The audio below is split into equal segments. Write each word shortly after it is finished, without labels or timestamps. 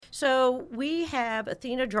So we have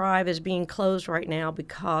Athena Drive is being closed right now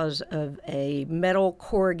because of a metal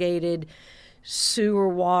corrugated sewer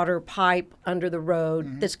water pipe under the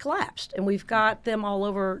road that's collapsed, and we've got them all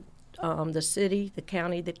over the city, the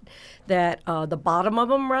county, that the bottom of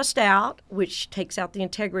them rust out, which takes out the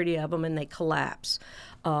integrity of them, and they collapse.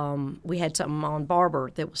 We had something on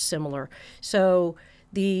Barber that was similar. So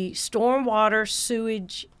the stormwater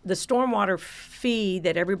fee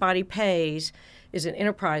that everybody pays is an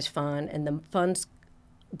enterprise fund, and the funds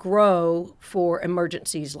grow for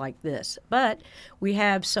emergencies like this. But we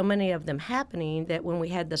have so many of them happening that when we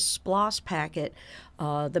had the SPLOS packet,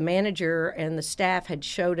 the manager and the staff had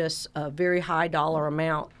showed us a very high dollar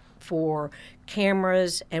amount for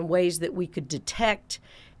cameras and ways that we could detect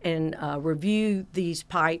and review these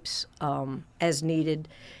pipes as needed.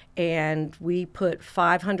 And we put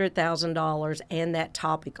 $500,000 and that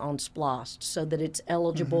topic on SPLOS so that it's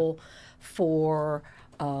eligible for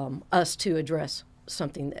us to address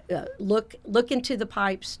something. Look into the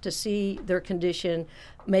pipes to see their condition,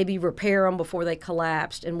 maybe repair them before they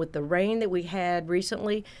collapsed. And with the rain that we had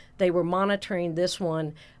recently, they were monitoring this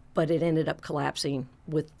one, but it ended up collapsing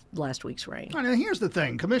with last week's rain. All right, now here's the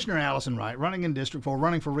thing. Commissioner Allison Wright, running in District 4,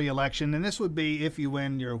 running for re-election, and this would be if you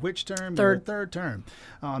win your which term? Your third term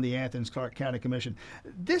on the Athens-Clarke County Commission.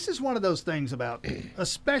 This is one of those things about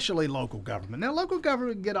especially local government. Now, local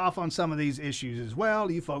government get off on some of these issues as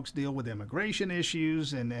well. You folks deal with immigration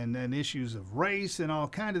issues and issues of race and all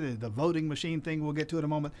kind of the voting machine thing we'll get to in a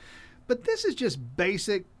moment. But this is just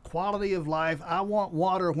basic quality of life. I want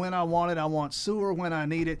water when I want it. I want sewer when I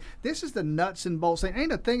need it. This is the nuts and bolts thing.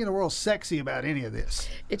 Ain't a thing in the world sexy about any of this.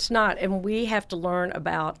 It's not, and we have to learn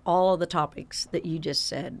about all of the topics that you just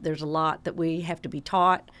said. There's a lot that we have to be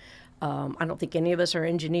taught. I don't think any of us are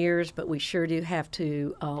engineers, but we sure do have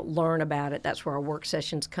to learn about it. That's where our work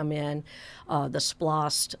sessions come in. The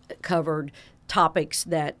SPLOS covered topics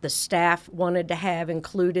that the staff wanted to have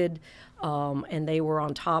included, and they were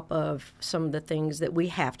on top of some of the things that we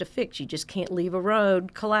have to fix. You just can't leave a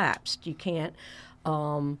road collapsed. You can't.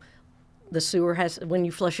 The sewer has, when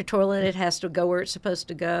you flush a toilet, it has to go where it's supposed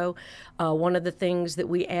to go. One of the things that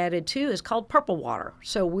we added too is called purple water.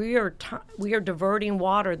 So we are diverting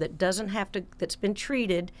water that doesn't have to, that's been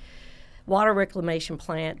treated, water reclamation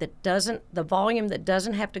plant the volume that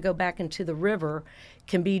doesn't have to go back into the river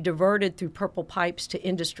can be diverted through purple pipes to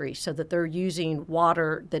industry, so that they're using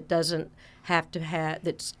water that doesn't have to have,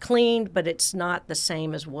 that's cleaned, but it's not the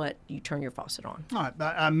same as what you turn your faucet on. All right,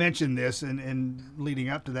 I mentioned this and leading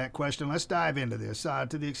up to that question. Let's dive into this.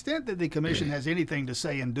 To the extent that the commission has anything to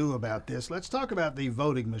say and do about this, let's talk about the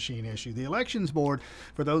voting machine issue. The Elections Board,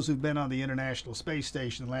 for those who've been on the International Space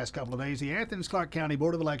Station the last couple of days, the Athens-Clarke County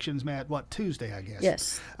Board of Elections met, Tuesday, I guess?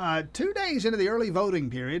 Yes. 2 days into the early voting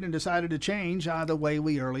period and decided to change the way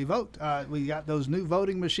we early vote. We got those new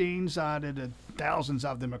voting machines, thousands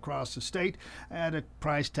of them across the state, at a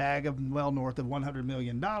price tag of well north of $100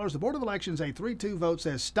 million. The Board of Elections, a 3-2 vote,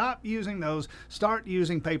 says stop using those, start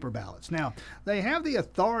using paper ballots. Now, they have the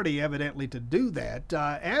authority, evidently, to do that,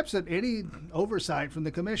 absent any oversight from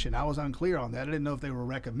the commission. I was unclear on that. I didn't know if they were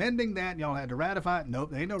recommending that. Y'all had to ratify it.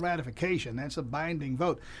 Nope, there ain't no ratification. That's a binding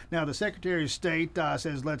vote. Now, the Secretary of State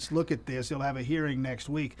says, let's look at this. He'll have a hearing next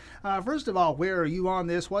week. First of all, where are you on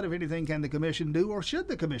this? What, if anything, can the commission do, or should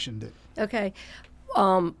the commission do? Okay.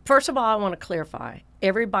 First of all, I want to clarify,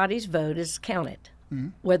 everybody's vote is counted.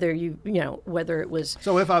 Whether whether it was.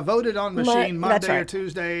 So if I voted on machine Monday right. or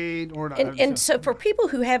Tuesday or not. And so for people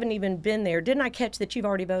who haven't even been there, didn't I catch that you've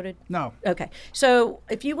already voted? No. Okay. So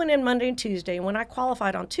if you went in Monday and Tuesday, and when I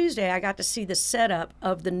qualified on Tuesday, I got to see the setup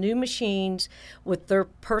of the new machines with their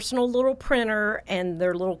personal little printer and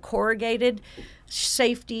their little corrugated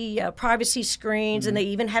safety privacy screens, and they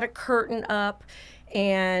even had a curtain up.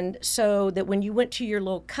 And so that when you went to your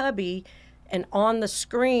little cubby and on the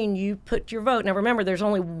screen you put your vote. Now remember, there's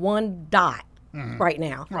only one dot right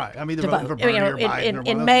now. Right. I mean, to vote for Bernie or Biden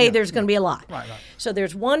in May, yeah. there's going to be a lot. Right. So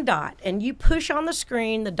there's one dot, and you push on the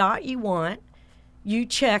screen the dot you want, you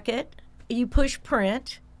check it, you push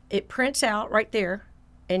print, it prints out right there,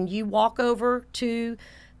 and you walk over to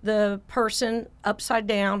the person upside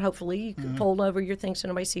down, hopefully you can fold over your thing so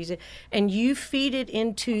nobody sees it, and you feed it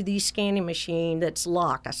into the scanning machine that's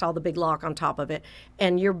locked. I saw the big lock on top of it,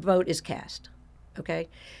 and your vote is cast. Okay?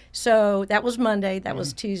 So that was Monday, that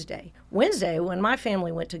was Tuesday. Wednesday, when my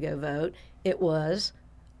family went to go vote, it was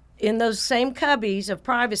in those same cubbies of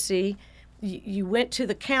privacy. You went to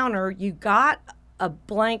the counter, you got a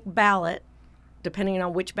blank ballot, depending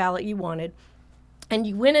on which ballot you wanted, and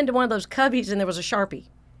you went into one of those cubbies and there was a Sharpie.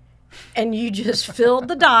 And you just filled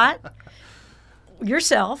the dot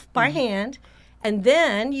yourself by hand, And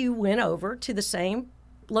then you went over to the same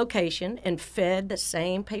location and fed the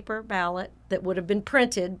same paper ballot that would have been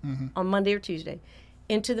printed on Monday or Tuesday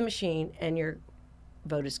into the machine, and your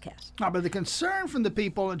vote is cast. But the concern from the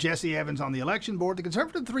people, Jesse Evans on the election board, the concern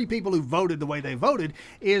from the three people who voted the way they voted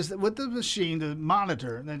is that with the machine, the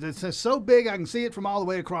monitor, it's so big I can see it from all the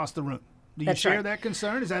way across the room. Do you That's share right. that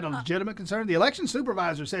concern? Is that a legitimate concern? The election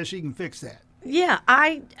supervisor says she can fix that. Yeah,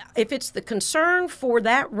 if it's the concern for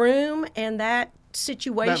that room and that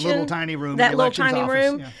situation, That little tiny room, that the little elections tiny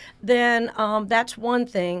office, room, yeah. then that's one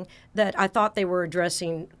thing that I thought they were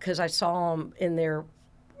addressing, because I saw them in there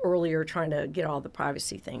earlier trying to get all the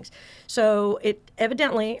privacy things. So it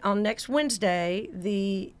evidently on next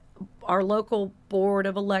Wednesday, our local board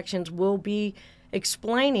of elections will be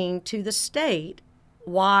explaining to the state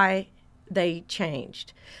why they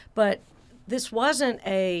changed. But this wasn't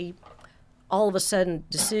a all of a sudden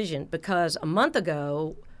decision, because a month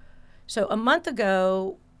ago,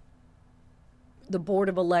 the Board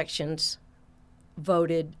of Elections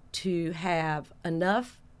voted to have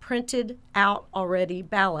enough printed out already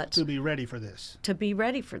ballots To be ready for this. to be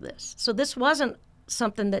ready for this. So this wasn't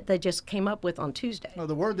something that they just came up with on Tuesday. Well,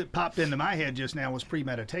 the word that popped into my head just now was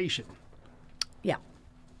premeditation. Yeah.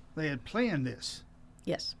 They had planned this.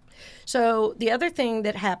 Yes. So the other thing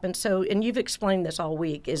that happened, and you've explained this all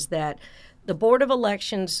week, is that the Board of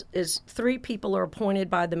Elections is 3 people are appointed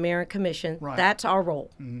by the Mayor and Commission. Right. That's our role.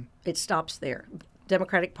 It stops there.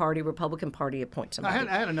 Democratic Party, Republican Party appoints I somebody.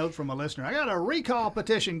 had a note from a listener. I got a recall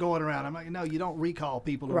petition going around. I'm like, no, you don't recall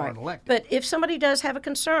people who aren't elected. But if somebody does have a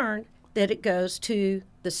concern, that it goes to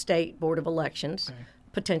the state Board of Elections,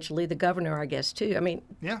 potentially the governor, I guess, too. I mean,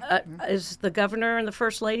 is the governor and the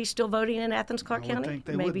first lady still voting in Athens, Clarke would County? think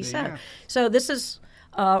they Maybe would be, so. yeah. So this is,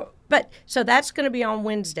 so that's going to be on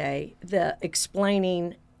Wednesday, the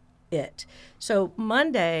explaining it. So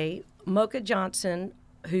Monday, Mocha Johnson,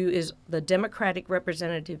 who is the Democratic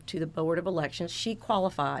representative to the Board of Elections, she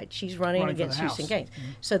qualified. She's running Running for against the Houston House. Gaines.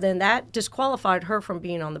 So then that disqualified her from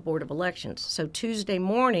being on the Board of Elections. So Tuesday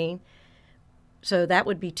morning, so that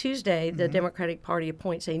would be Tuesday, the Democratic Party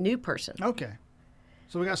appoints a new person. Okay.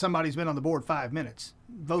 So we got somebody who's been on the board 5 minutes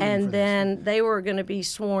voting for And this. then they were going to be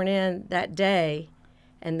sworn in that day,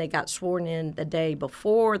 and they got sworn in the day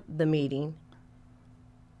before the meeting.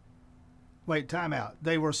 Wait, time out.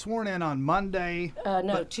 They were sworn in on Monday.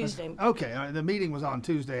 No, Tuesday. Okay, the meeting was on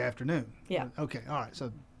Tuesday afternoon. Yeah. Okay, all right.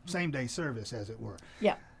 So same day service, as it were.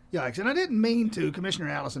 Yeah. Yikes. And I didn't mean to, Commissioner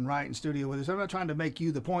Allison Wright in studio with us. I'm not trying to make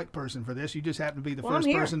you the point person for this. You just happen to be the Well, first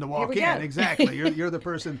I'm here. person to Here walk we in. go. Exactly. You're the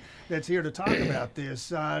person that's here to talk about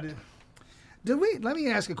this. Let me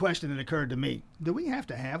ask a question that occurred to me. Do we have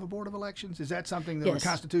to have a Board of Elections? Is that something that we're Yes.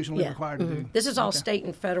 constitutionally Yeah. required to do? This is all state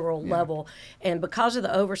and federal level, and because of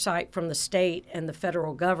the oversight from the state and the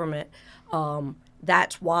federal government,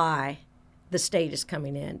 that's why the state is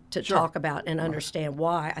coming in to talk about and understand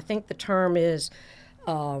why. I think the term is,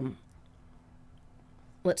 the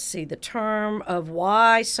term of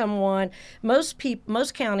why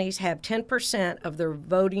most counties have 10% of their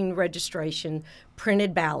voting registration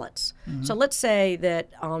printed ballots. So let's say that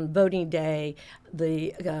on voting day,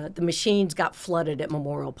 the machines got flooded at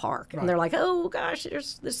Memorial Park, and they're like, "Oh gosh,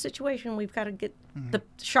 there's this situation. We've got to get the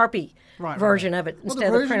Sharpie version of it Well, instead the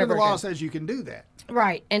of the version printed of the version." law says you can do that.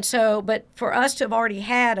 Right. And so, but for us to have already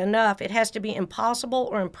had enough, it has to be impossible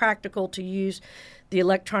or impractical to use the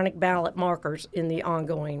electronic ballot markers in the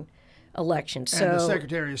ongoing election. So And the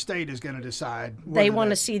Secretary of State is going to decide they whether want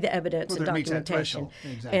to that- see the evidence and whether it meets that documentation.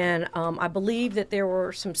 threshold. Exactly. And I believe that there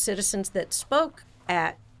were some citizens that spoke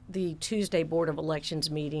at the Tuesday Board of Elections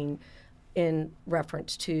meeting in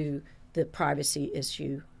reference to the privacy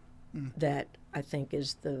issue that I think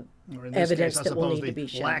is the Or in this evidence case, I that will suppose need to the be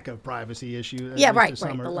shown. lack of privacy issue. at Yeah, least right, to some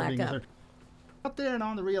right, are the lack being of. concerned. Out there and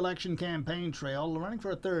on the re-election campaign trail, running for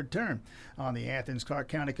a 3rd term on the Athens-Clarke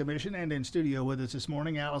County Commission, and in studio with us this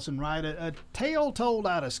morning, Allison Wright. A tale told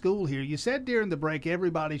out of school here. You said during the break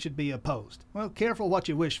everybody should be opposed. Well, careful what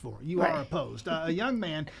you wish for. You are opposed. A young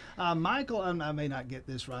man, Michael, I may not get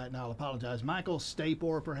this right, and I'll apologize. Michael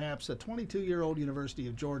Stapor, perhaps, a 22-year-old University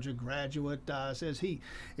of Georgia graduate, says he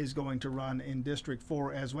is going to run in District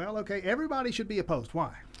 4 as well. Okay, everybody should be opposed.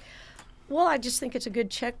 Why? Well, I just think it's a good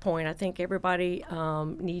checkpoint. I think everybody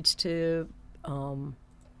needs to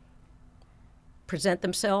present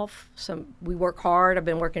themselves. We work hard. I've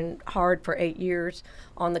been working hard for 8 years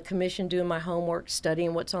on the commission, doing my homework,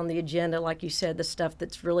 studying what's on the agenda. Like you said, the stuff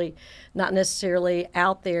that's really not necessarily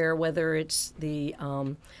out there, whether it's the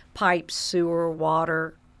pipes, sewer,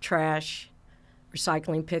 water, trash,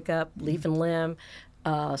 recycling pickup, leaf and limb.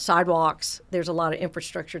 sidewalks. There's a lot of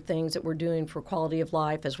infrastructure things that we're doing for quality of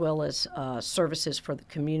life as well as services for the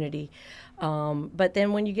community. But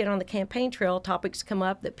then when you get on the campaign trail, topics come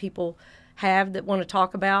up that people have that want to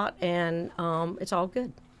talk about, and it's all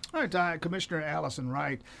good. All right, Commissioner Allison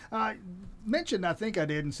Wright. Mentioned, I think I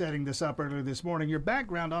did in setting this up earlier this morning, your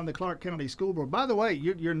background on the Clark County School Board. By the way,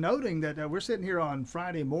 you're noting that we're sitting here on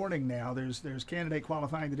Friday morning now. There's candidate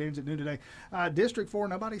qualifying that ends at noon today. District 4,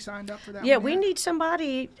 nobody signed up for that? Yeah, one we yet? need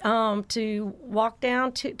somebody to walk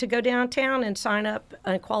down to go downtown and sign up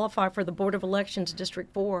and qualify for the Board of Elections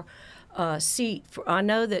District 4 seat. I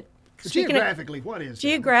know that Geographically, what is that?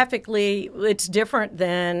 Geographically, it's different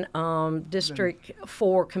than District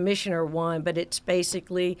 4 Commissioner 1, but it's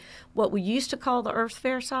basically what we used to call the Earth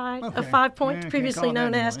Fair side of 5 Points, can't previously call it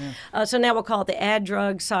known that as. anymore, So now we'll call it the Ad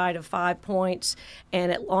Drug side of 5 Points,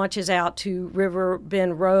 and it launches out to River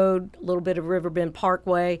Bend Road, a little bit of River Bend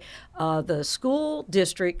Parkway. The school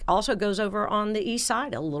district also goes over on the east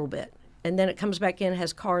side a little bit, and then it comes back in,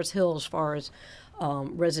 has Carrs Hill as far as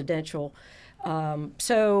residential.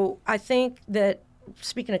 So I think that,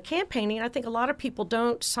 speaking of campaigning, I think a lot of people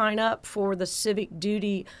don't sign up for the civic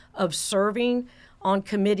duty of serving on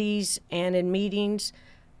committees and in meetings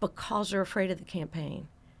because they're afraid of the campaign.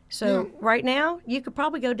 So right now, you could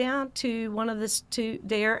probably go down to one of the two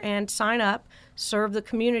there and sign up, serve the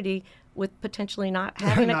community with potentially not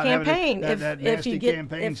having a campaign. That nasty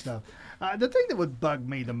campaign stuff. The thing that would bug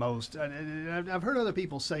me the most, and I've heard other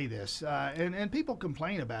people say this, and people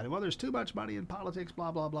complain about it. Well, there's too much money in politics,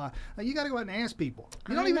 blah, blah, blah. You got to go out and ask people.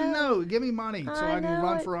 You don't even know. Give me money so I can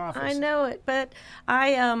run for office. I know it, but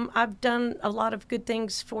I've done a lot of good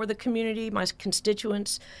things for the community. My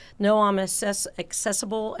constituents know I'm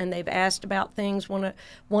accessible, and they've asked about things. One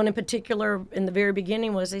in particular in the very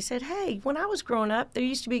beginning was they said, hey, when I was growing up, there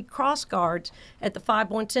used to be cross guards at the 5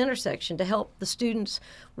 Points intersection to help the students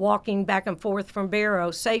walking back and forth from Barrow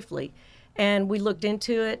safely. And we looked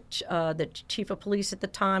into it. The chief of police at the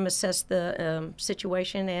time assessed the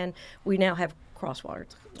situation, and we now have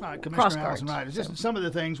crosswalks. All right, Commissioner Allison Wright. It's just some of the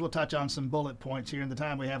things. We'll touch on some bullet points here in the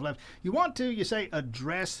time we have left. You say,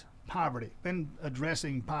 address poverty. Been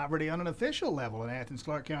addressing poverty on an official level in Athens,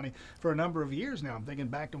 Clarke County for a number of years now. I'm thinking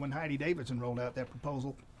back to when Heidi Davidson rolled out that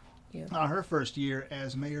proposal. Yeah. Her first year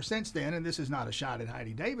as mayor. Since then, and this is not a shot at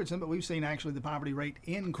Heidi Davidson, but we've seen actually the poverty rate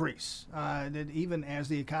increase, that even as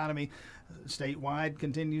the economy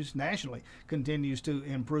statewide nationally continues to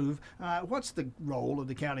improve. What's the role of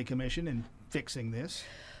the county commission in fixing this?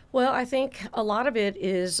 Well, I think a lot of it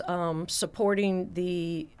is supporting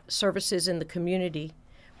the services in the community.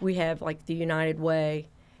 We have like the United Way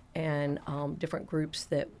and different groups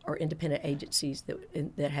that are independent agencies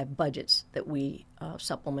that have budgets that we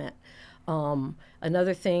supplement.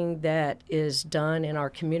 Another thing that is done in our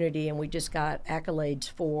community, and we just got accolades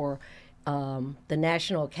for the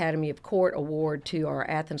National Academy of Court Award to our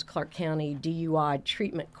Athens Clarke County DUI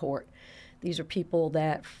Treatment Court. These are people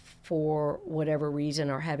that, for whatever reason,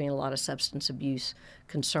 are having a lot of substance abuse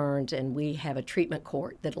concerns, and we have a treatment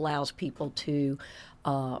court that allows people to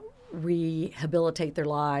rehabilitate their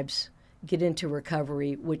lives, get into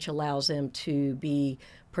recovery, which allows them to be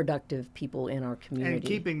productive people in our community. And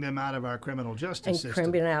keeping them out of our criminal justice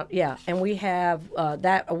system. And we have,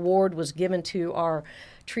 that award was given to our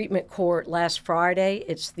treatment court last Friday.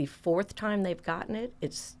 It's the 4th time they've gotten it.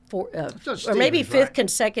 It's or maybe 5th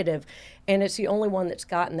consecutive, and it's the only one that's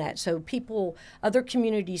gotten that. So other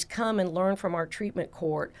communities come and learn from our treatment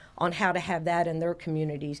court on how to have that in their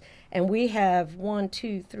communities. And we have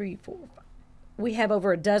we have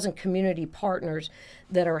over a dozen community partners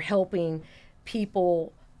that are helping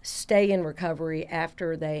people stay in recovery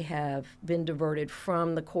after they have been diverted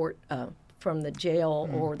from the court, from the jail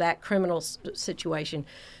or that criminal situation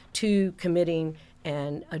to committing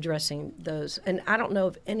and addressing those. And I don't know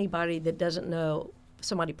of anybody that doesn't know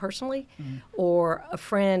somebody personally or a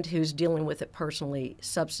friend who's dealing with it personally.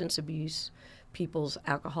 Substance abuse, people's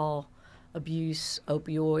alcohol abuse,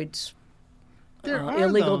 opioids,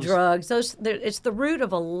 illegal drugs. It's the root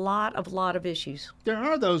of a lot of issues. There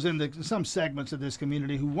are those in some segments of this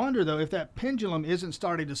community who wonder, though, if that pendulum isn't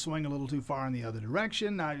starting to swing a little too far in the other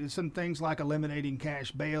direction. Some things like eliminating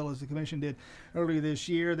cash bail, as the commission did earlier this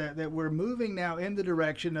year, that we're moving now in the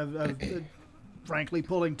direction of frankly,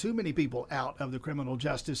 pulling too many people out of the criminal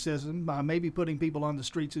justice system, maybe putting people on the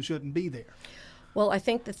streets who shouldn't be there. Well, I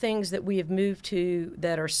think the things that we have moved to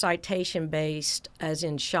that are citation-based, as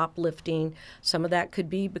in shoplifting, some of that could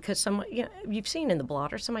be because you've seen in the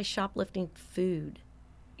blotter somebody shoplifting food.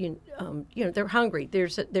 They're hungry.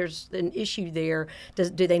 There's an issue there.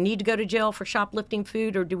 Do they need to go to jail for shoplifting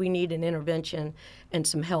food, or do we need an intervention and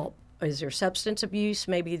some help is there substance abuse?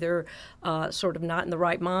 Maybe they're sort of not in the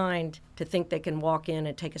right mind to think they can walk in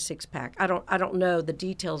and take a six-pack. I don't know the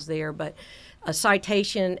details there, but a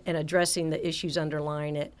citation and addressing the issues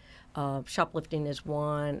underlying it, shoplifting is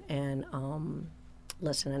one, and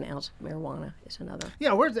less than an ounce of marijuana is another.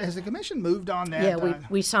 Yeah, has the commission moved on that? Yeah,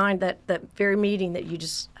 we signed that very meeting that you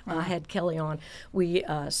just had Kelly on. We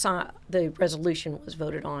signed, the resolution was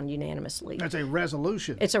voted on unanimously. That's a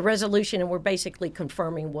resolution. It's a resolution, and we're basically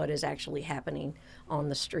confirming what is actually happening on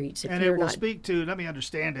the streets. And it will speak to, let me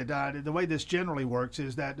understand it, the way this generally works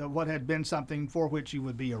is that what had been something for which you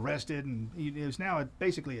would be arrested and is now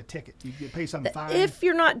basically a ticket. You pay some fine. If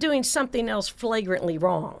you're not doing something else flagrantly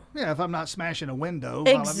wrong. Yeah, if I'm not smashing a window.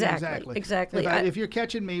 Exactly. If you're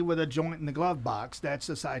catching me with a joint in the glove box, that's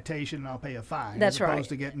a citation and I'll pay a fine. That's as opposed right.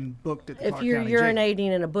 to getting booked at the If Clark you're County urinating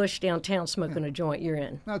jail. in a bush downtown smoking a joint, you're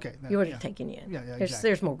in. Okay. You're already taking you in. Yeah, exactly.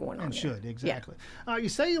 There's more going on And there. should, exactly. You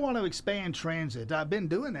say you want to expand transit. I've been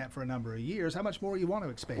doing that for a number of years. How much more you want to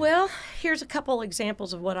expand? Well, here's a couple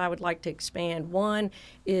examples of what I would like to expand. One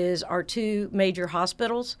is our two major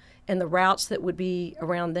hospitals and the routes that would be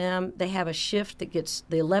around them. They have a shift that gets,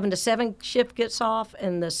 the 11 to 7 shift gets off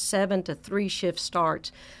and the 7 to 3 shift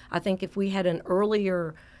starts. I think if we had an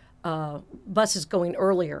earlier, buses going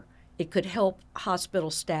earlier, it could help hospital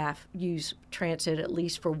staff use transit at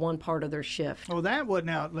least for one part of their shift. Well, that would,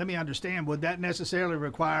 now, let me understand, would that necessarily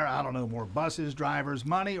require, I don't know, more buses, drivers,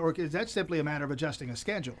 money, or is that simply a matter of adjusting a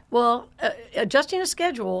schedule? Well, adjusting a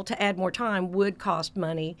schedule to add more time would cost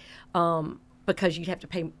money because you'd have to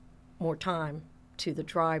pay more time to the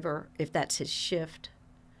driver if that's his shift.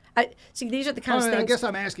 See, these are the kinds of things. I guess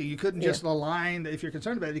I'm asking, you couldn't just align, if you're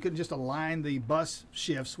concerned about it, you couldn't just align the bus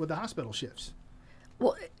shifts with the hospital shifts.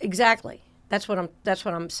 Well, exactly. That's what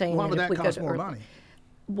I'm saying. Why would that if we cost go to more early, money?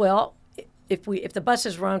 Well, if the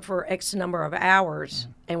buses run for X number of hours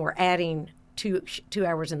and we're adding 2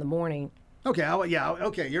 hours in the morning. Okay,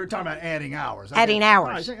 okay. You're talking about adding hours. Adding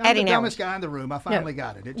hours. Right, I'm adding the hours. dumbest guy in the room. I finally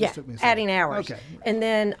got it. It just took me a second. Adding hours. Okay. And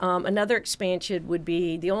then another expansion would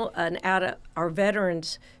be out of our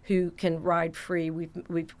veterans who can ride free.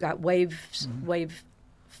 We've got wave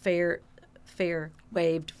fare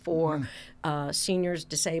waived for seniors,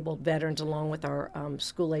 disabled veterans, along with our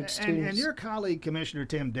school-age students. And your colleague, Commissioner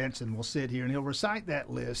Tim Denson, will sit here and he'll recite that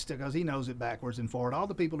list because he knows it backwards and forward. All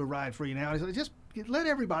the people who ride free now, he's like, just let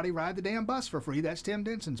everybody ride the damn bus for free. That's Tim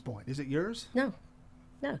Denson's point. Is it yours? No.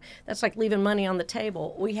 That's like leaving money on the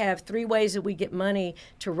table. We have 3 ways that we get money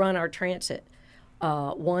to run our transit.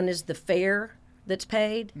 One is the fare that's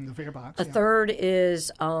paid. The fare box. A third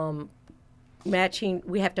is matching.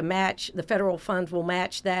 We have to match. The federal funds will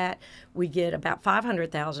match that. We get about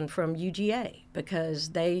 $500,000 from UGA because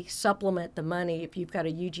they supplement the money. If you've got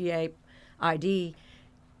a UGA ID,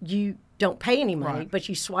 you don't pay any money, but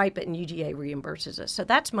you swipe it and UGA reimburses us. So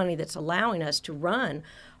that's money that's allowing us to run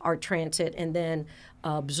our transit and then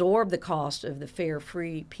absorb the cost of the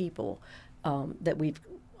fare-free people that we've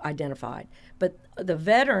identified. But the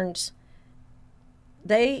veterans,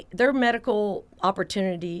 their medical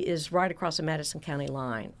opportunity is right across the Madison County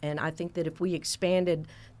line. And I think that if we expanded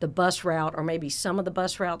the bus route, or maybe some of the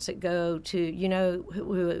bus routes that go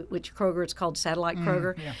to, which Kroger, it's called Satellite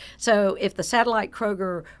Kroger. Yeah. So if the Satellite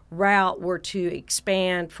Kroger route were to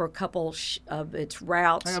expand for a couple of its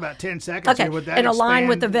routes. I got about 10 seconds here. Would that and align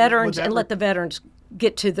with the expand- veterans would that and let the veterans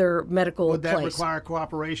get to their medical Would that place. require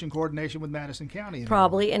cooperation, coordination with Madison County?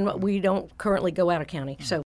 Probably, and we don't currently go out of county. So